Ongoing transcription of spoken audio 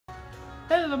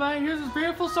Hey everybody, here's this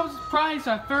beautiful surprise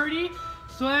at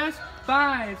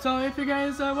 30/5. So if you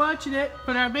guys are watching it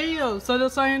for our video, so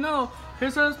just so you know,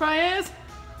 here's what the surprise is.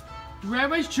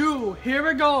 Rabbit shoe. Here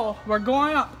we go. We're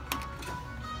going up.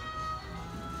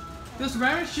 This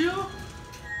rabbit shoe.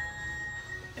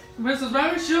 This is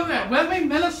rabbit shoe at Webby,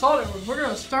 Minnesota. We're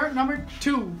gonna start number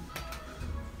 2.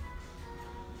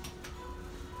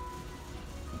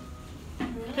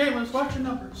 Okay, let's watch your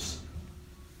numbers.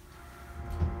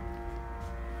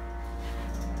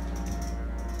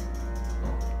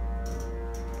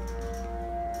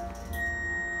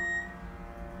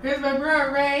 Here's my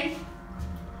brother Ray.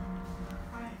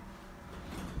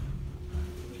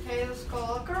 Okay, let's go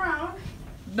look around.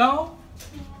 No.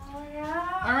 Oh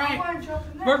yeah. All right. I wanna jump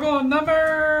in there. We're going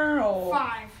number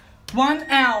 5.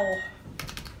 1L.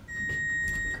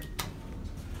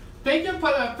 Thank you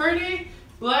for the 30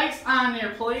 likes on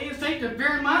there, please. Thank you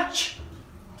very much.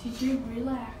 TJ,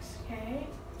 relax, okay?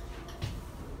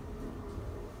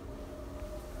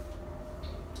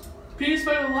 Please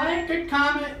put a like, a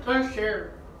comment, or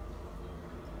share.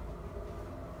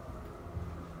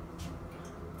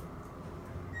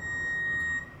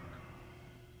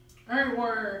 Alright,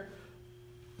 we're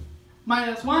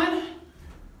 -1.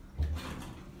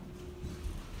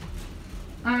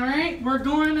 Alright, we're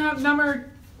going up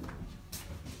number.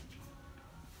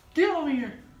 Get over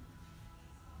here.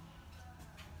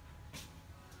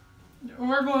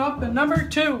 We're going up to number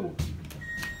 2.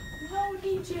 No,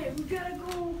 DJ, we gotta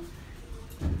go.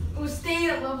 We'll stay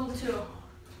at level 2.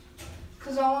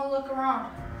 Cause I wanna look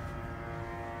around.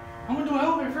 I'm gonna do an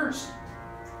elevator first.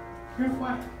 Real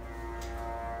quiet.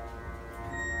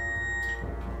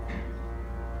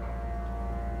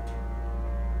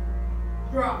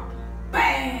 Drop.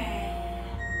 Bang!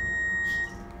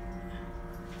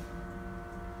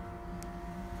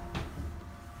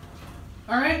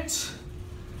 Alright.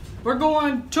 We're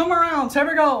going 2 more rounds. Here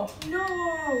we go.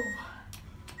 No!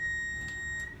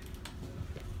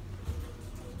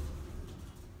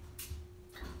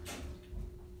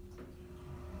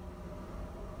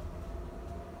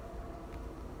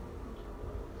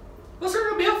 This is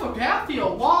gonna be a football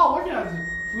field. Wow, look at this.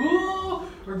 Ooh,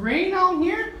 we're green down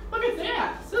here. Look at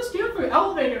that. This is beautiful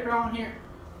elevator around here.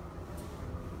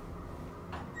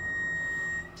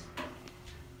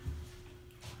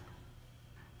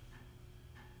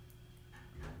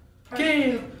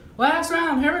 Okay, last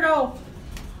round. Here we go.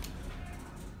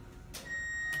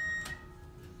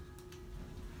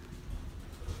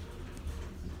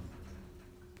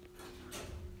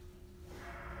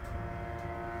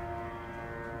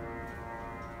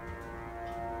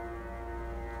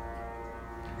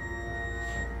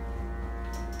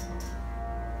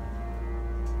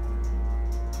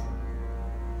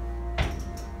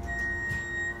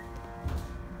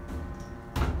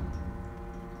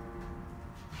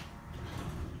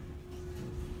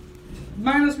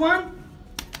 -1.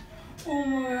 Oh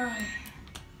my god.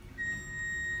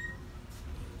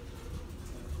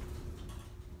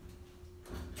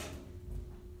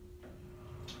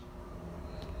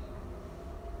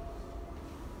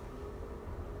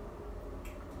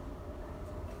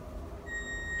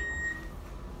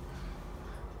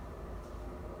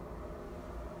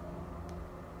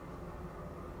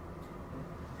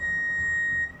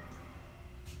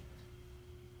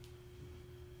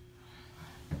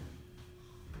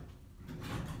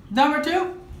 Number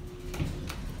 2.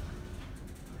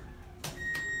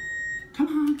 Come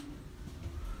on.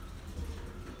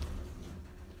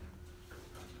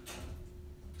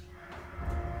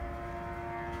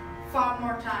 Five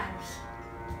more times.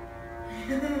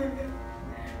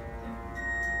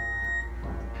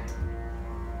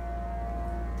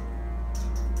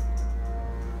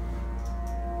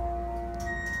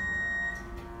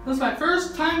 This is my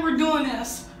first time we're doing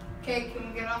this. Okay, can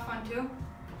we get off on 2?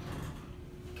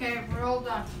 Okay, we're all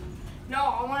done. No,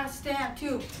 I want to stay on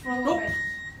 2 for a little Nope. bit.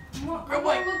 I want Go to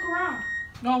away. look around.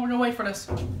 No, we're gonna wait for this.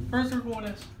 First, we're going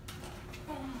this.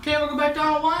 Okay, we'll go back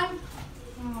down to 1.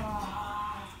 Ah.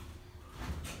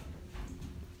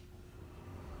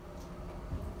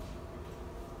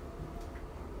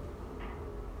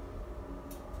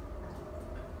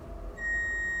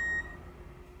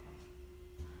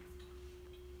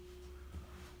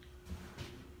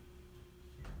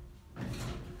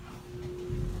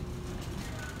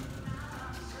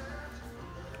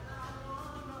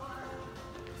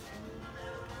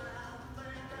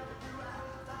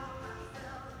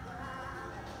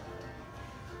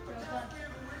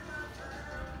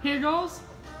 Here goes.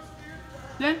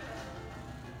 Then.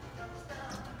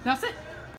 That's it.